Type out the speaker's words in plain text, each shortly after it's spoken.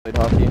Played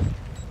hockey.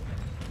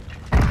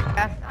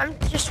 Yeah,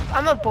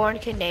 I'm a born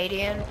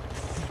Canadian.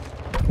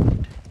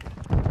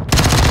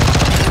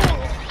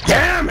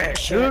 Damn it,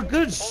 dude.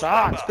 Good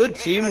shots. Good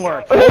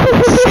teamwork.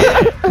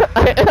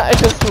 I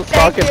just was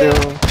talking to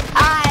him.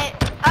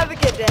 I'm a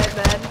good dad,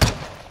 man.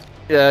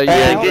 Yeah, Hey,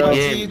 yeah, good bro.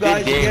 game. See you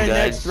guys again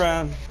next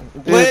round.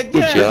 Dude, Play again.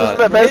 this is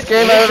the best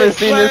game I've ever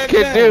seen this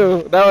kid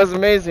do. That was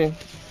amazing.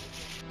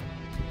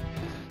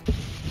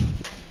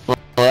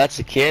 Well, that's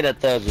a kid. I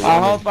thought it was a I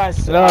woman. hope I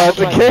No, it's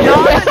a kid. No,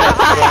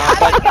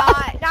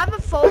 I'm a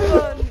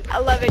full-blown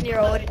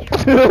 11-year-old.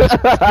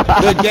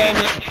 Good game.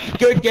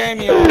 Good game,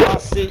 y'all. I'll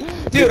see.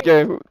 Dude. Good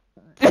game.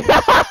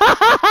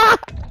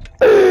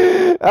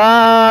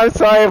 I'm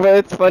sorry, but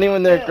it's funny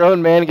when they're a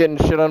grown man getting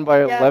shit on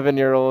by an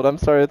 11-year-old. I'm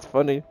sorry, it's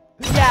funny.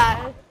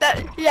 Yeah,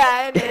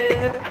 it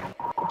is.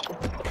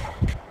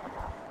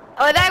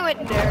 Oh, and I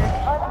went there.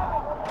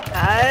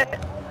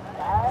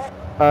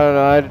 I don't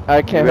know,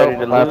 I can't help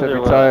but laugh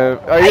every time.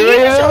 Are you you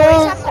ready to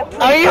always lose? have to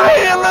Are you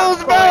ready to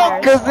lose, bro?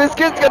 Because this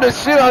kid's gonna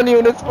shit on you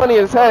and it's funny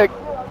as heck.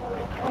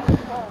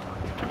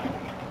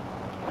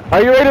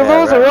 Are you ready to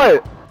lose or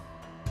what?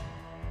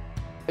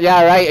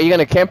 Yeah, right. Are you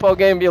gonna camp all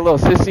game, be a little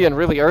sissy, and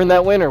really earn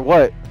that win or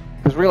what?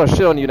 Because we're gonna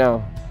shit on you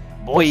now.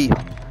 Boy.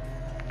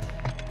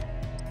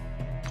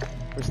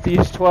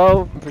 Prestige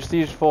 12 and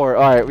Prestige 4.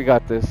 Alright, we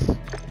got this.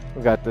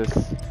 We got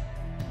this.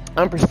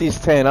 I'm Prestige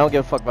 10. I don't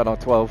give a fuck about no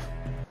 12.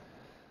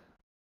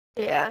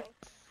 Yeah.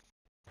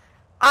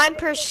 I'm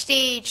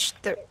Prestige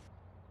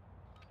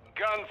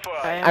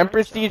I'm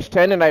Prestige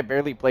 10 and I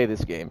barely play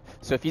this game.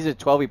 So if he's at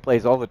 12, he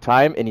plays all the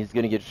time and he's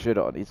gonna get shit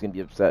on. He's gonna be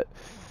upset.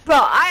 Bro,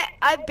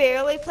 I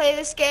barely play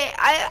this game.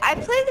 I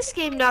play this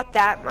game not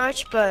that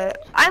much,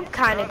 but I'm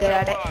kind of good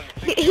at it.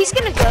 He's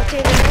gonna go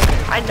through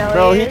there. I know.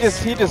 Bro, he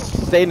just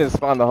stayed in his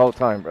spawn the whole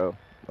time, bro.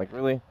 Like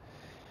really?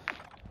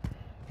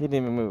 He didn't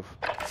even move.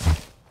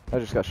 I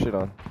just got shit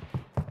on.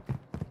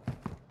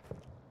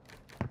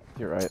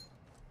 You're right.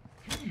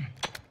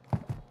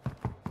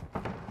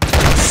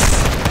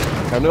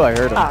 I knew I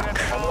heard him.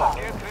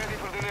 Get ready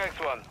for the next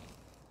one.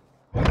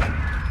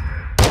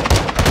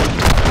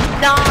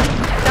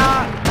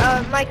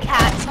 My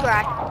cat's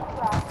cracked.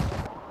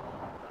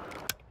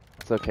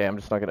 It's okay, I'm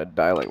just not gonna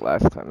die like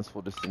last time. This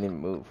fool just didn't even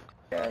move.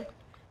 That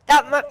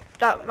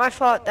my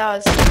fault.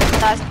 That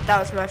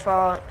was my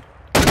fault.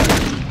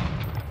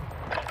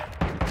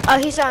 Oh,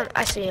 he's on.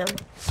 I see him.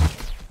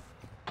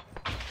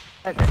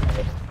 Okay.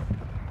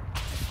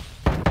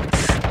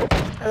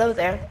 Hello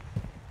there.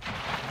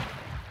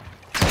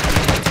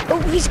 Oh,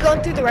 he's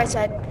going through the right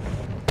side.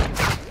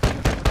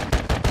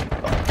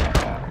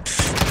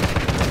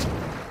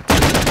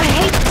 I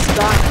hate this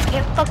guy. I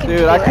can't fucking Dude,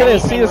 do I couldn't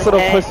see anything this with little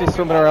it. pussy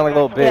swimming around like a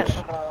little bitch.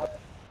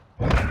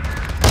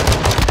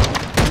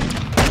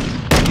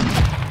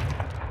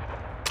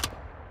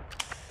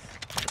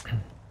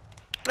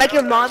 Like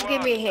your mom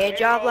gave me a hand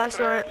job last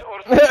night.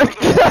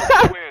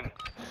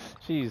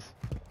 Jeez.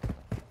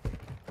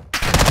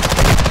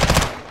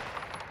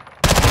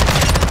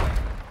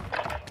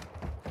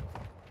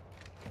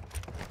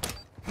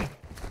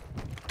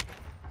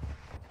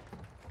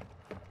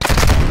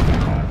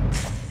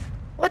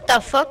 What the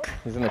fuck?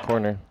 He's in the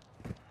corner.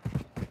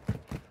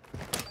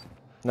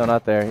 No,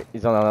 not there.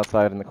 He's on the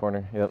outside in the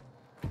corner. Yep.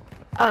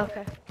 Oh,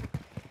 okay.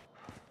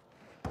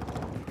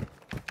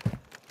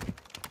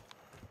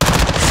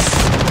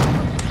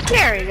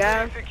 There we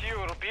go.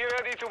 Secure. Be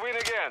ready to win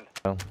again.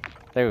 Oh,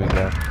 there we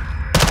go.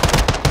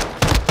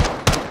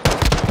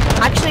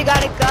 Actually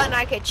got a gun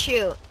I could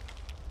shoot.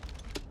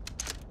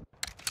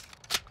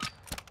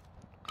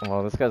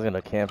 Well, this guy's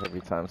gonna camp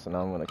every time, so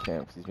now I'm gonna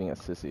camp because he's being a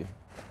sissy.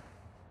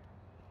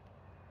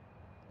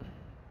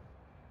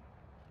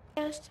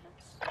 Yes.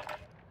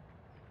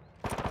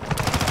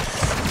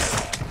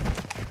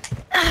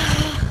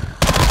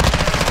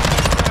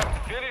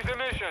 Finish the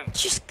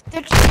mission.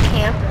 They're just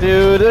camping.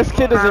 Dude, this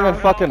kid doesn't even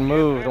fucking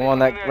move. The one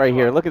that right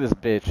here. Look at this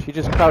bitch. He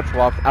just crouch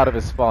walked out of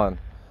his spawn.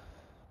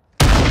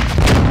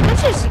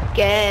 That's just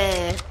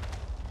gay.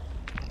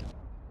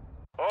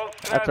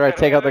 After I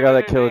take out the guy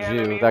that killed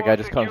you, that guy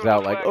just comes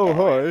out like, oh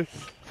hi.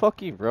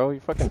 Fuck you, bro. You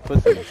fucking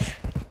pussy.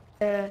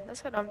 Yeah,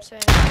 that's what I'm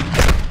saying.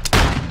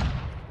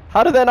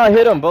 How did that not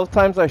hit him? Both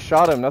times I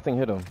shot him, nothing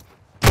hit him.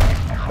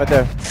 Right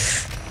there.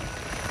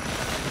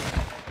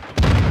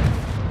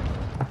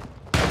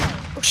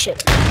 Oh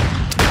shit.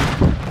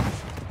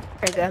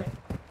 There you go.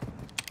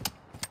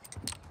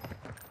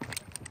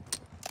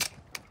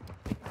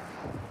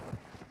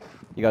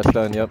 You got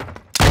stunned, yep.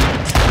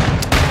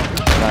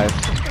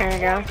 Nice. There you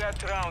go.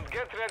 That round.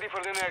 Get ready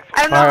for the next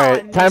I one. don't know how I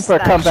Alright, time missed for a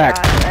that comeback.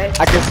 shot, right?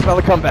 I can smell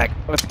a comeback.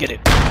 Let's get it.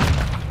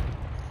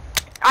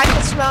 I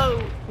can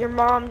smell your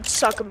mom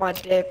sucking my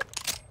dick.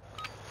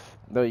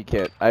 No, you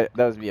can't. That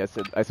was me. I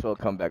said I smell a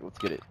comeback. Let's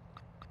get it.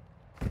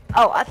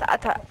 Oh, I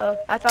thought that's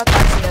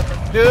the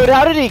other. Dude,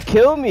 how did he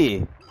kill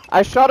me?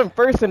 I shot him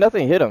first and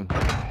nothing hit him.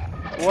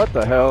 What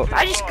the hell?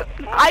 I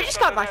just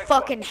got my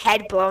fucking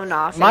head blown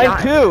off. Mine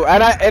too,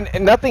 and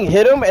nothing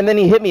hit him, and then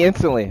he hit me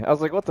instantly. I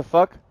was like, what the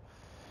fuck?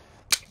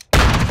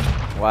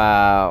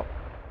 Wow.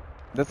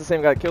 That's the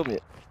same guy that killed me.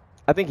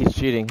 I think he's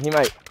cheating. He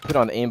might put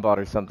on aimbot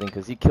or something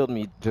because he killed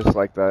me just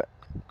like that.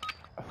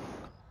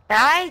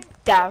 I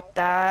doubt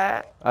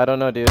that. I don't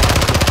know, dude.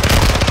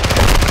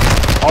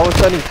 All of a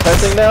sudden he's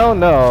pressing now?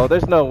 No,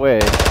 there's no way.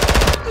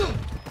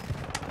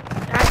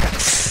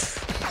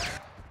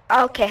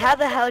 Okay, how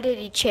the hell did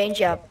he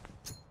change up?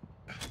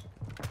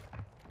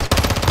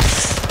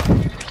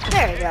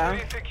 There you go.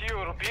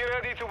 Secure. Be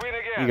ready to win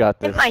again. You got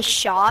Hit this. my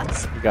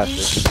shots. You got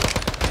this.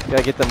 You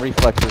gotta get them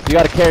reflexes. You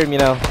gotta carry me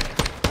now.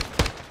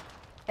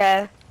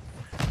 Yeah.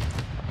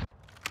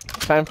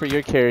 Time for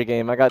your carry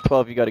game. I got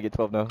 12. You gotta get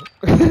 12 now.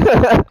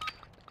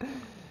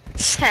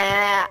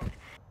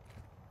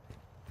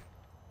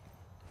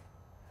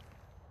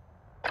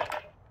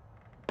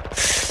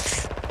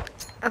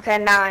 Okay,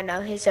 now I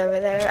know he's over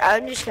there.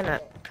 I'm just gonna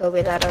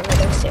Kobe that over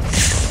there too.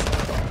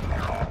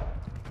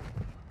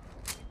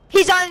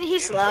 He's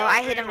low.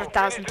 I hit him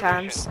 1,000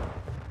 times.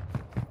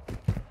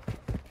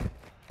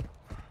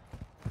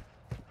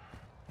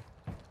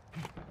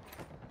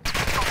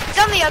 He's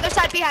on the other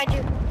side behind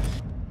you.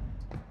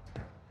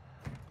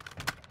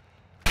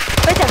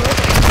 Right there,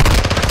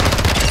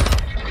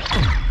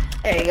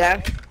 There you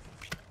go.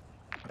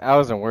 I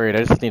wasn't worried.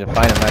 I just need to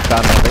find him that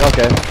time. I was like,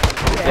 okay.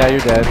 Yeah, you're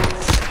dead.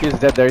 He was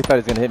dead there. He thought he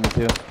was gonna hit me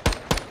too.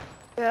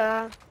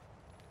 Yeah.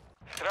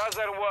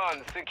 Strasser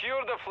 1,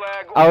 secure the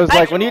flag. I was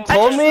like, when you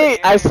told me,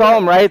 I saw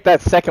him right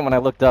that second when I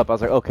looked up. I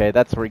was like, okay,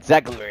 that's where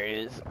exactly where he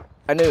is.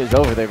 I knew he was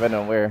over there, but I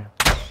don't know where.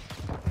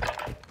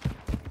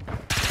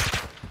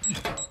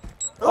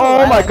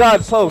 Oh my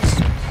God,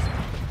 post.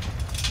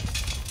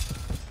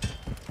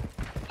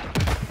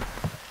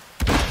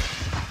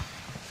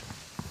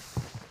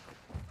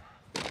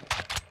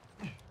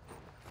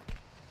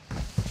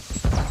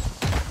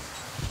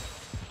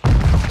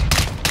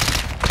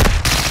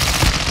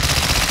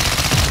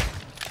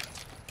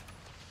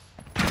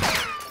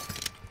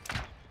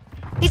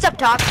 He's up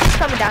top. He's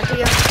coming down to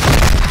you.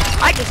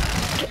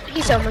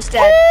 He's almost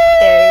dead.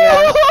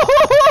 There you go.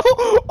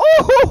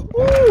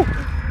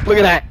 Look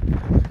at that.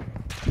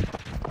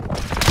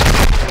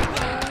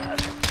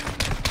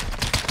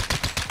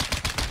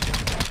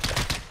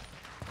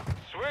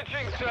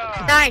 Switching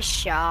sides. Nice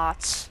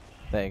shots.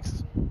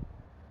 Thanks.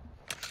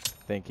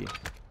 Thank you.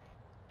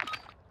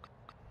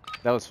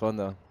 That was fun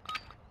though.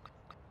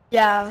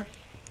 Yeah.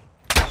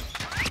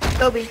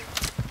 Kobe.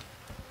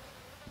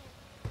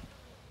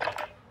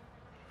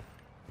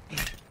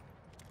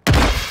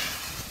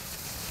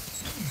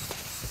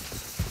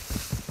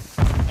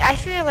 I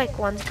feel like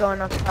one's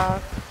going up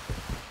top.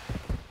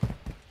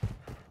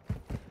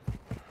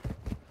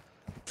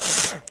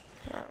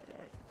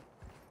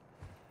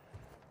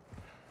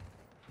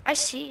 I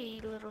see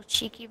you, little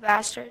cheeky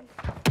bastard.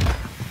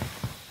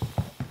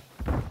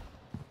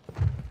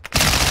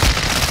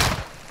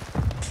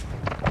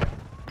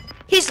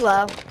 He's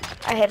low.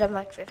 I hit him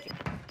like 50.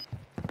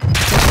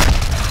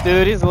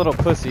 Dude, he's a little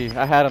pussy.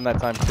 I had him that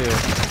time too.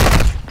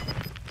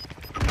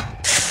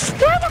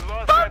 What the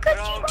fuck are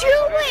you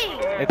doing?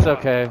 It's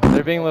okay.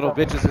 They're being little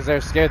bitches because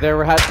they're scared. They're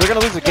gonna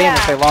lose a game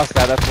if they lost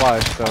that. That's why.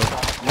 So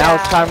now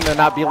it's time to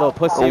not be a little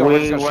pussy. Or we're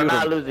just gonna We're shoot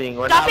not him. losing.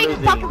 We're Stop not being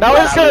losing. fucking Now we're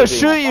just gonna losing.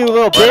 shoot you,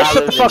 little We're bitch. not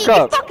Shut the fuck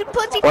up. Fucking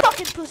pussy,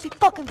 fucking pussy,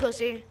 fucking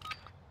pussy.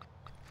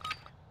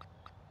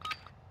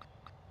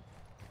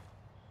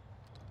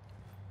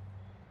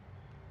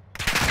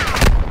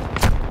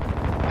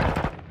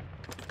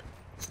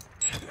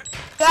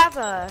 You have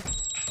a...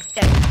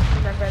 Yeah,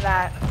 remember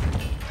that.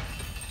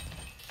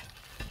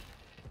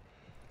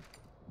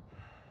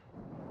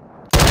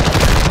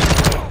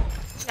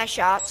 Nice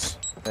shots.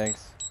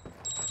 Thanks.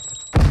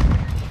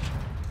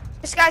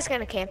 This guy's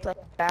gonna camp like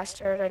a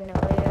bastard, I know he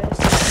is.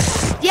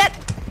 Yep!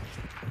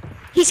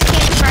 He's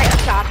camping right up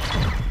top.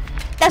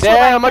 That's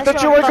Damn, I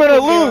that's thought you what were I'm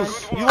gonna fucking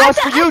lose. doing. You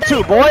lost to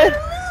YouTube, boy.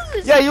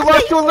 Yeah, you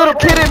lost to a little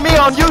kid and me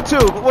on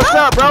YouTube. What's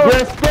up, bro?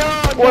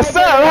 What's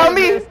up,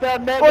 homie?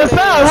 What's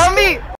up, homie?